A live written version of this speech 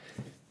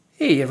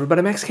Hey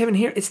everybody, Max Kevin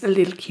here. It's the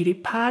Little Cutie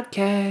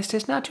Podcast.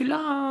 It's not too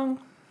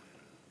long.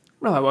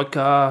 Well, look,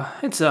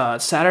 it's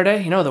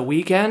Saturday, the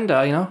weekend,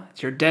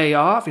 it's your day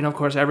off. Of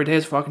course, every day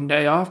is fucking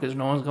day off because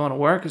no one's going to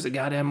work because the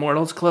goddamn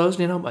mortal's closed,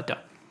 but,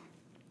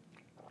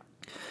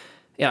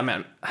 yeah,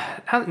 man,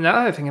 now that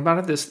I think about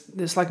it,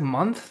 this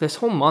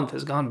whole month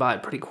has gone by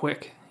pretty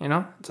quick,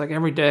 It's like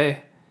every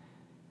day,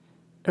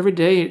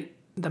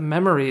 the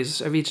memories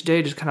of each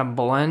day just kind of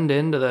blend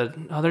into the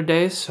other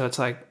days, so it's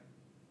like,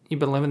 you've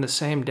been living the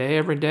same day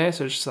every day,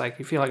 so it's just like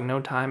you feel like no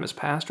time has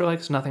passed, or like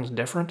because nothing's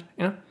different,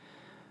 You're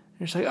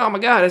just like, oh my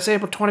god, it's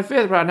April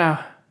 25th right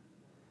now.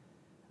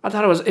 I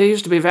thought it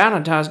used to be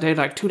Valentine's Day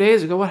like 2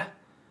 days ago.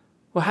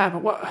 What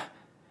happened? What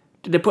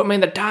did they put me in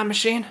the time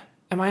machine?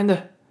 Am I in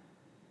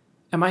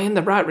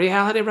the right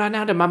reality right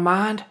now? Did my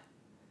mind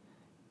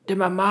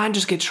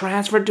just get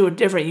transferred to a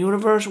different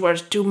universe where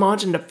it's 2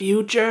 months in the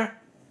future?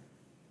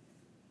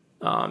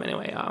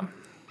 Anyway,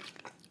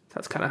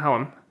 that's kind of how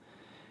I'm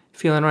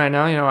feeling right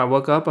now. I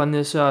woke up on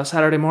this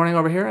Saturday morning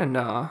over here and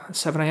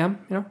 7 a.m.,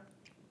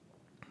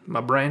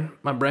 My brain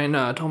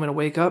told me to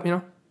wake up,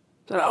 Said,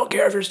 I don't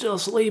care if you're still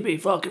sleepy,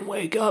 fucking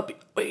wake up.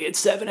 It's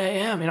 7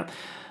 a.m.,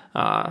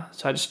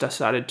 So I just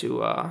decided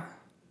to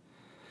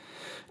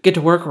get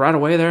to work right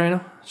away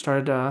there,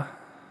 Started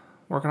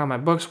working on my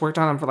books, worked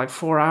on them for like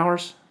 4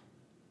 hours.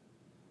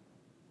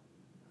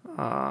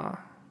 I'm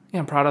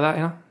proud of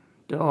that,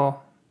 Did a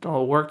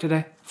little work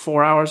today.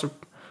 4 hours of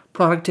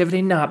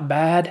productivity, not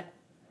bad.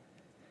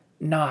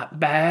 Not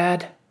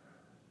bad.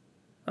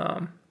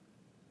 Anyway,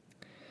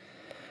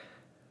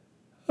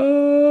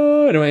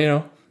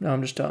 now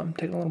I'm just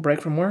taking a little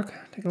break from work.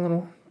 Taking a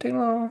little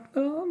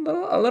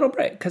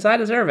break because I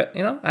deserve it.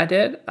 I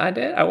did.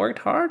 I worked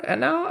hard,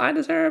 and now I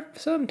deserve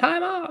some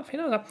time off.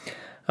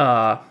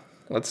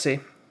 Let's see.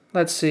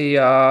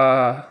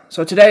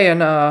 So today,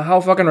 and how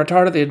fucking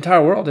retarded the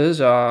entire world is.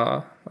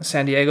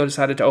 San Diego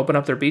decided to open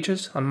up their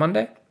beaches on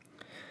Monday.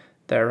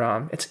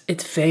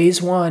 It's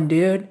phase 1,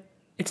 dude.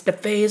 It's the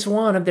phase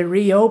 1 of the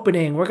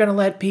reopening. We're gonna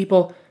let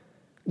people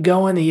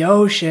go in the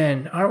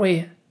ocean, aren't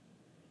we?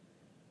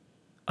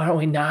 Aren't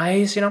we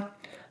nice? So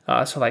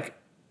I'm like,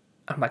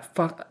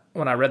 fuck.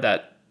 When I read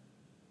that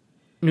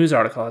news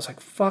article, I was like,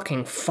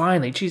 fucking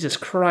finally, Jesus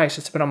Christ!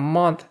 It's been a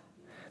month.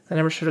 I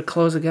never should have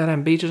closed the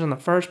goddamn beaches in the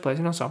first place,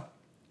 So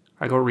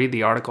I go read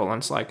the article,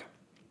 and it's like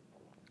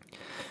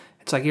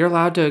you're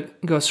allowed to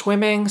go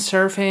swimming,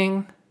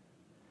 surfing,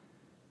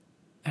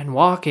 and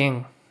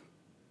walking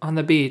on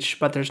the beach,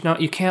 but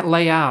you can't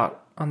lay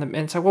out on the. And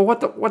it's like, well,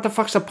 what the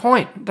fuck's the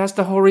point? That's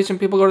the whole reason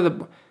people go to the.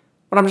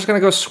 But I'm just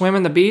gonna go swim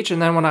in the beach,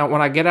 and then when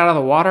I get out of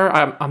the water,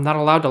 I'm not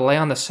allowed to lay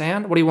on the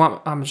sand. What do you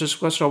want? I'm just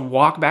supposed to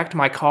walk back to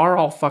my car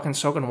all fucking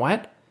soaking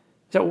wet.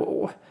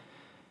 What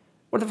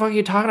the fuck are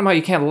you talking about?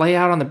 You can't lay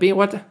out on the beach.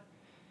 What?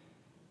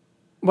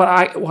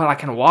 I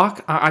can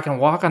walk. I can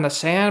walk on the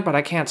sand, but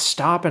I can't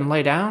stop and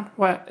lay down.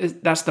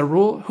 That's the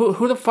rule?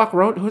 Who the fuck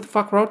wrote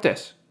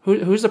this?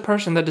 Who's the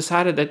person that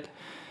decided that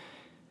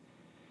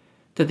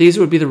these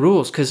would be the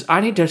rules? Because I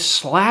need to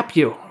slap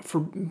you for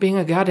being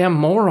a goddamn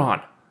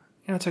moron.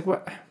 It's like,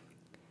 what?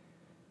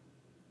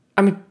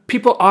 I mean,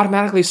 people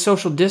automatically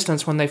social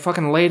distance when they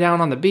fucking lay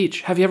down on the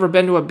beach. Have you ever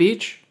been to a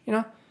beach?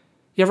 You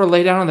ever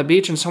lay down on the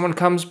beach and someone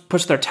comes,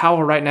 puts their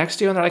towel right next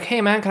to you, and they're like,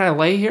 hey man, can I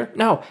lay here?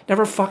 No,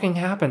 never fucking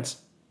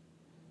happens.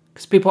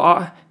 Because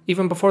people,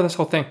 even before this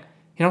whole thing,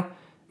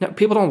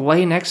 people don't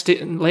lay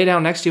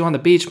down next to you on the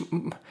beach,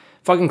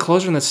 fucking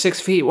closer than 6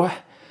 feet. What?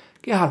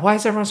 God, why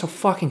is everyone so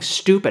fucking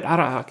stupid?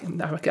 I don't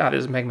know. God,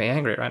 this is making me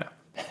angry right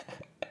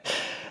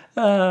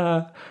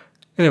now.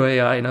 Anyway,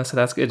 so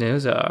that's good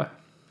news. They're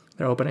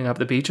opening up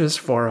the beaches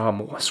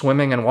for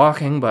swimming and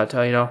walking, but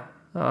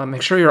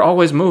make sure you're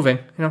always moving.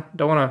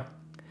 Don't want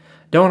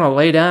to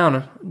lay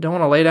down. Don't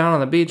want to lay down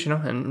on the beach,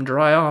 and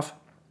dry off.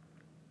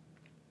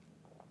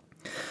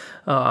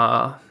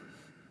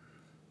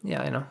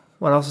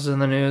 What else is in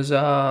the news?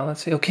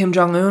 Let's see. Kim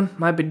Jong-un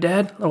might be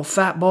dead. Little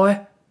fat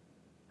boy.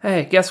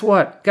 Hey, guess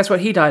what? Guess what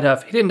he died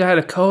of? He didn't die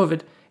of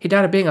COVID. He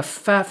died of being a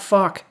fat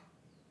fuck.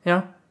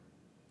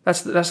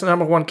 That's the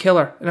number one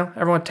killer.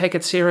 Everyone take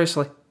it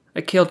seriously.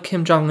 It killed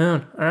Kim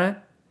Jong-un. All right.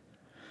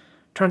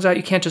 Turns out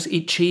you can't just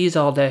eat cheese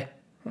all day.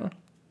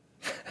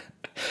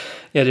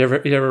 Yeah,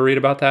 you ever read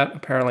about that?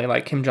 Apparently,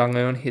 like Kim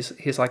Jong-un,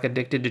 he's like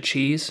addicted to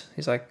cheese.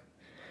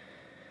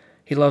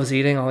 He loves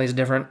eating all these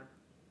different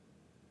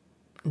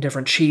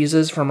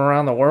cheeses from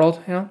around the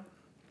world.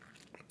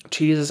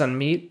 Cheeses and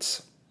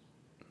meats.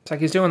 It's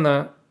like is he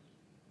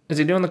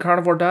doing the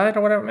carnivore diet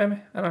or whatever?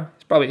 Maybe I don't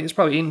know. He's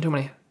probably eating too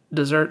many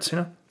desserts.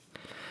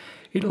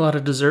 Eat a lot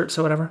of desserts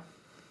or whatever.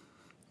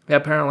 Yeah,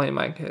 apparently,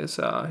 Mike, his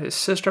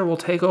sister will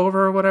take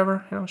over or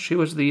whatever. She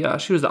was the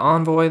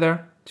envoy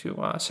there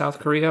to South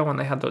Korea when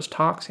they had those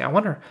talks. Yeah, I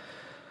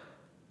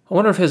wonder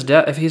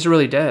if he's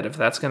really dead, if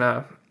that's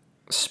gonna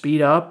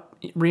speed up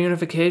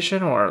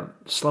reunification or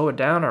slow it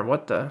down, or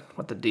what the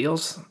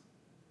dealio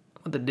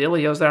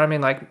is there. I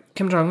mean, like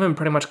Kim Jong-un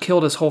pretty much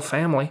killed his whole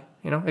family,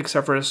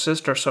 except for his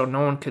sister, so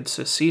no one could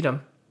succeed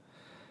him.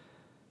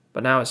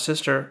 But now his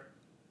sister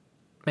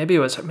Maybe it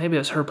was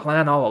her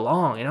plan all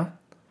along, you know?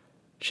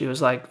 She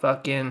was like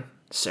fucking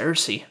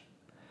Cersei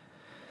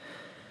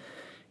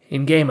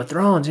in Game of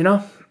Thrones, you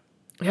know?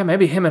 Yeah,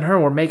 maybe him and her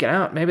were making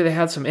out. Maybe they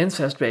had some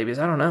incest babies.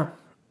 I don't know,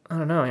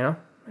 you know?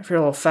 If you're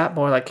a little fat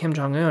boy like Kim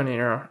Jong-un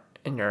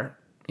and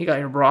you got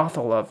your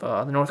brothel of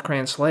the North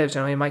Korean slaves,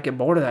 you know, you might get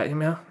bored of that, you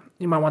know?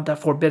 You might want that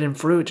forbidden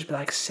fruit. Just be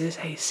like,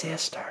 hey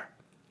sister,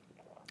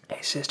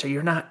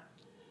 you're not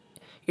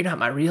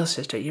my real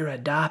sister. You're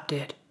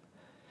adopted.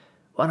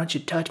 Why don't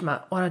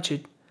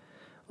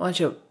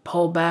you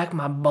pull back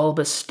my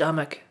bulbous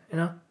stomach, you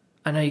know?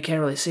 I know you can't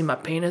really see my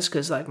penis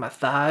because, like, my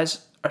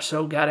thighs are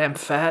so goddamn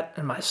fat,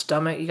 and my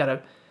stomach, you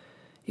gotta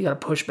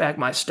push back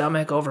my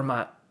stomach over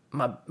my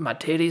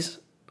titties,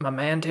 my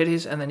man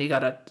titties, and then you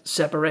gotta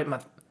separate my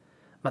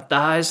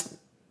thighs,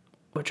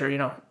 which are, you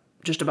know,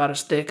 just about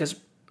as thick as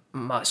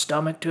my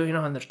stomach too, you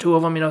know, and there's two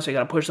of them, you know, so you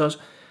gotta push those,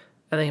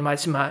 and then you might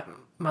see my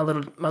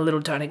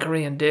little tiny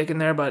Korean dick in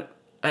there, but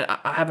I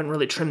haven't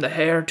really trimmed the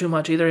hair too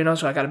much either, you know,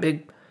 so I got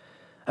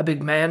a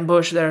big man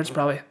bush there. It's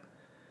probably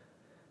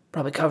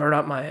covering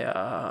up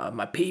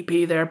my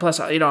pee there. Plus,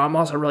 you know, I'm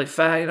also really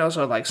fat, you know,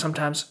 so like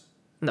sometimes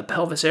in the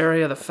pelvis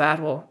area, the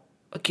fat will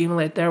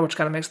accumulate there, which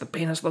kind of makes the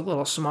penis look a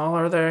little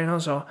smaller there, you know,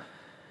 so.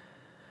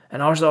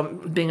 And also,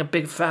 being a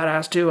big fat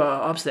ass too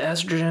ups the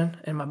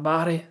estrogen in my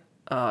body,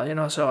 you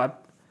know, so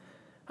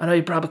I know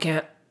you probably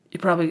can't,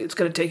 it's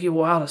going to take you a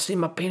while to see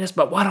my penis,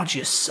 but why don't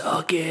you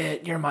suck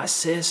it? You're my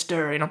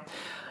sister, you know.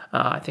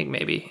 I think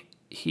maybe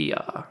he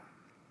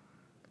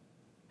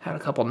had a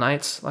couple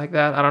nights like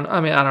that. I don't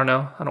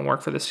know. I don't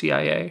work for the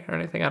CIA or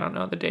anything. I don't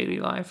know the daily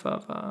life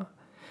of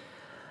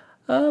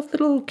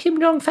little Kim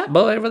Jong fat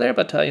boy over there,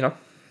 but, you know.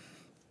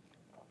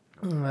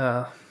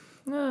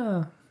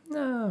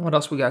 What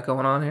else we got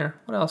going on here?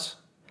 What else?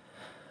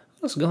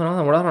 What's going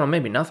on? Well, I don't know.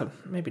 Maybe nothing,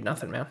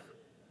 man.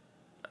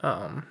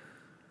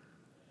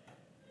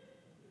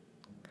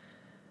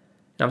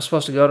 I'm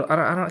supposed to go to,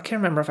 I can't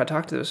remember if I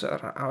talked to this.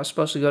 I was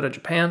supposed to go to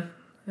Japan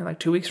in like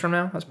 2 weeks from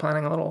now. I was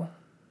planning a little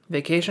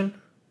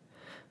vacation,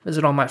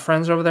 visit all my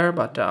friends over there,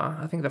 but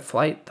I think the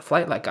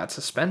flight like got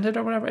suspended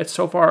or whatever. It's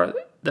so far,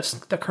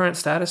 the current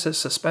status is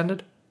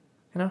suspended,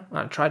 you know?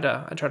 I tried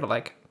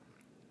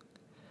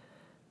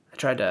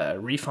to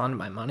refund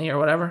my money or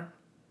whatever,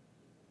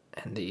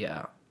 and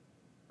they're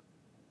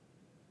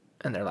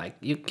like,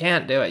 you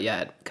can't do it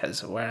yet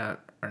because we're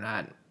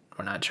not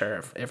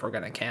sure if we're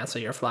going to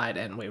cancel your flight,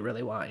 and we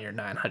really want your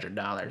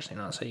 $900, you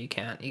know, so you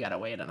got to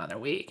wait another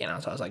week, you know.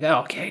 So I was like,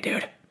 oh, okay,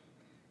 dude.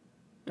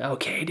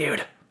 Okay.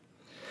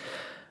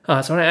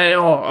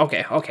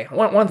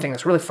 One thing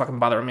that's really fucking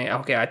bothering me.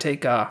 Okay, I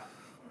take, all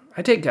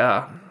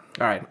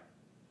right,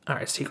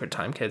 secret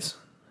time, kids.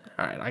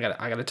 All right, I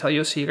gotta tell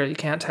you a secret. You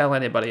can't tell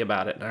anybody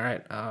about it, all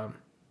right? I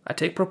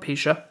take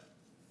Propecia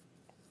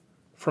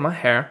for my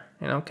hair,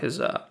 you know,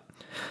 because,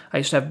 I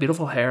used to have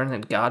beautiful hair, and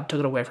then God took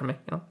it away from me,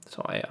 you know.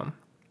 So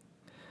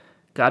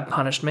God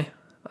punished me.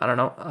 I don't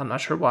know. I'm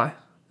not sure why.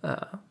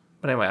 But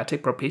anyway, I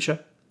take Propecia,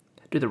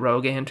 do the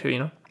Rogaine too, you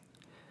know.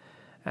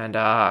 And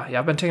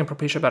I've been taking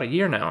Propecia about a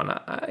year now, and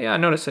I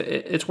noticed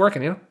it's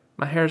working, you know.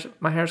 My hair's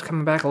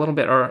coming back a little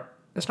bit, or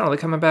it's not really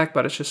coming back,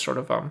 but it's just sort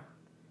of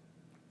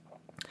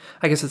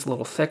I guess it's a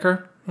little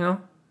thicker, you know,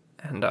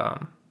 and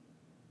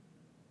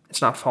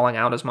it's not falling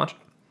out as much.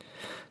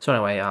 So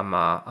anyway, I'm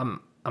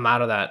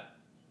out of that.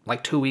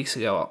 Like 2 weeks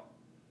ago,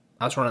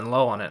 I was running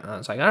low on it, and I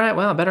was like, all right,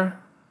 well, I better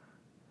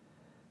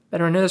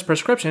renew this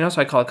prescription, you know.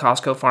 So I called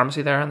Costco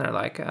pharmacy there, and they're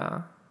like,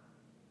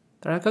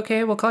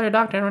 okay, we'll call your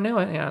doctor and renew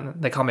it. Yeah,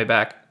 and they called me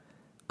back a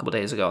couple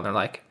days ago, and they're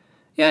like,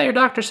 yeah, your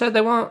doctor said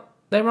they won't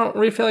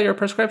refill your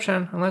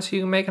prescription unless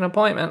you make an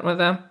appointment with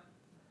them.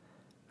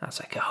 I was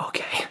like, oh,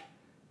 okay,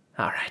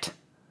 all right.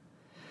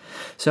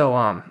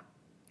 So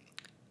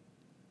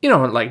you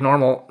know, like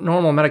normal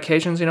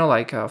medications, you know,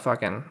 like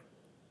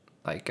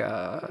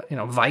you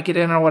know,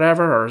 Vicodin or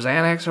whatever, or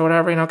Xanax or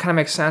whatever, you know, kind of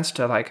makes sense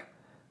to, like,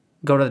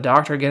 go to the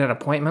doctor, get an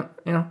appointment,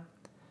 you know,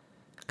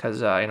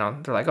 because, you know,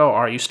 they're like, oh,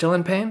 are you still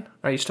in pain?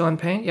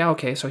 Yeah,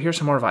 okay, so here's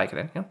some more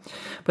Vicodin, you know.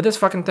 But this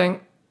fucking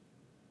thing,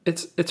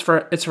 it's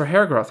for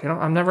hair growth, you know.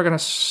 I'm never going to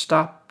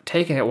stop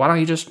taking it.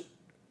 Why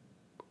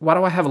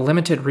do I have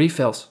limited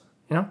refills,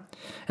 you know?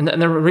 And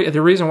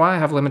the reason why I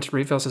have limited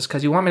refills is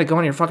because you want me to go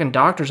into your fucking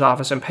doctor's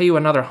office and pay you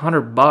another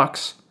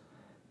 $100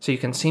 so you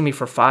can see me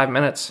for 5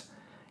 minutes.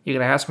 You're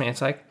going to ask me,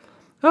 it's like,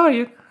 oh, are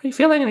you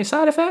feeling any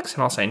side effects?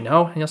 And I'll say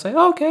no. And you'll say,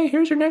 oh, okay,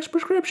 here's your next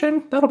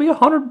prescription. That'll be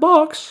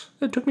 $100.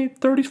 It took me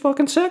 30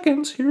 fucking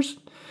seconds. Here's,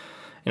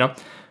 you know,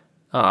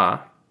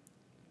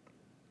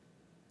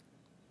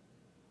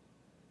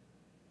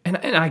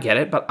 and I get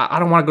it, but I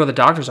don't want to go to the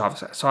doctor's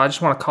office. So I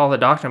just want to call the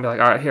doctor and be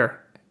like, all right,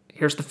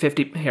 here's the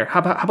 50. Here,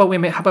 how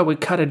about we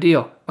cut a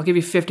deal? I'll give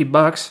you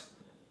 $50.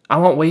 I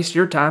won't waste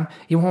your time.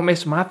 You won't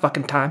waste my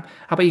fucking time.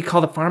 How about you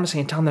call the pharmacy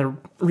and tell them to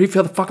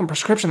refill the fucking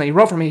prescription that you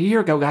wrote for me a year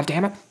ago,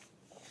 goddammit.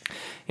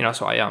 You know,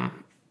 so I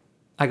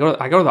go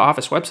to the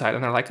office website,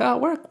 and they're like,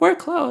 oh, we're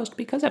closed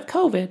because of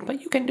COVID,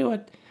 but you can do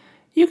it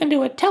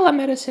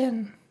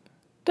telemedicine.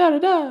 Da da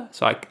da.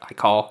 So I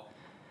call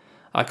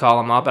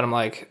them up, and I'm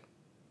like,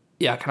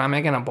 yeah, can I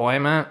make an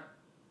appointment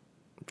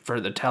for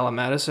the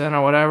telemedicine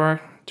or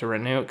whatever to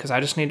renew? Because I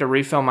just need to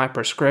refill my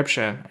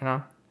prescription, you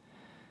know?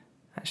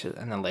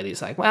 And the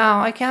lady's like, well,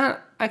 I can't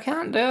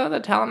do the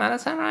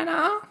telemedicine right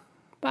now,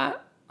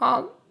 but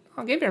I'll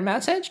give your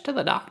message to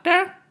the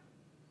doctor.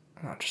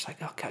 And I'm just like,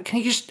 oh God, can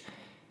you just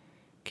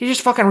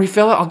fucking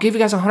refill it? I'll give you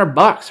guys $100,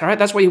 all right?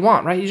 That's what you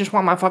want, right? You just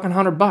want my fucking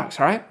 $100,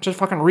 all right? Just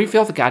fucking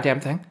refill the goddamn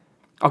thing.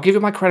 I'll give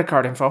you my credit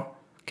card info,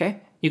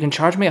 okay? You can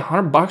charge me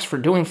 $100 for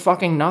doing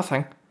fucking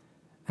nothing,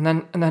 and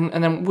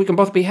then we can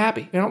both be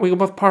happy. You know, we can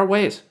both part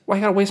ways. Why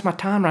you gotta waste my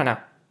time right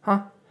now,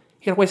 huh?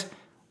 You gotta waste,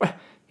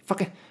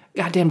 fucking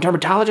goddamn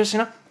dermatologist, you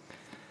know?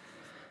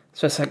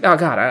 So it's like, oh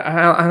God,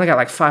 I only got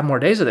like 5 more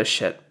days of this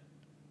shit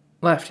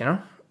left, you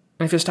know?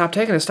 And if you stop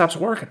taking it, it stops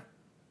working.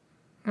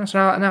 You know, so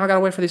now I gotta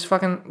wait for this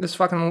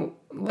fucking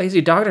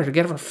lazy doctor to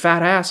get her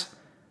fat ass.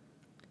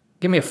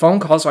 Give me a phone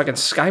call so I can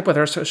Skype with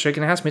her so she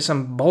can ask me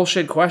some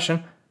bullshit question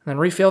and then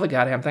refill the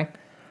goddamn thing.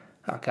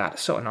 Oh God,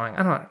 it's so annoying.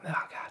 Oh God. I'm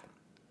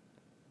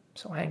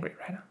so angry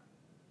right now.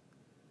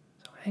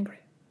 So angry.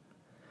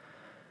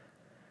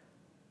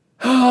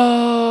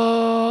 Oh,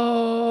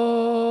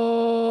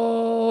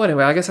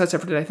 anyway, I guess that's it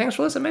for today. Thanks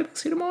for listening. Maybe I'll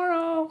see you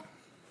tomorrow.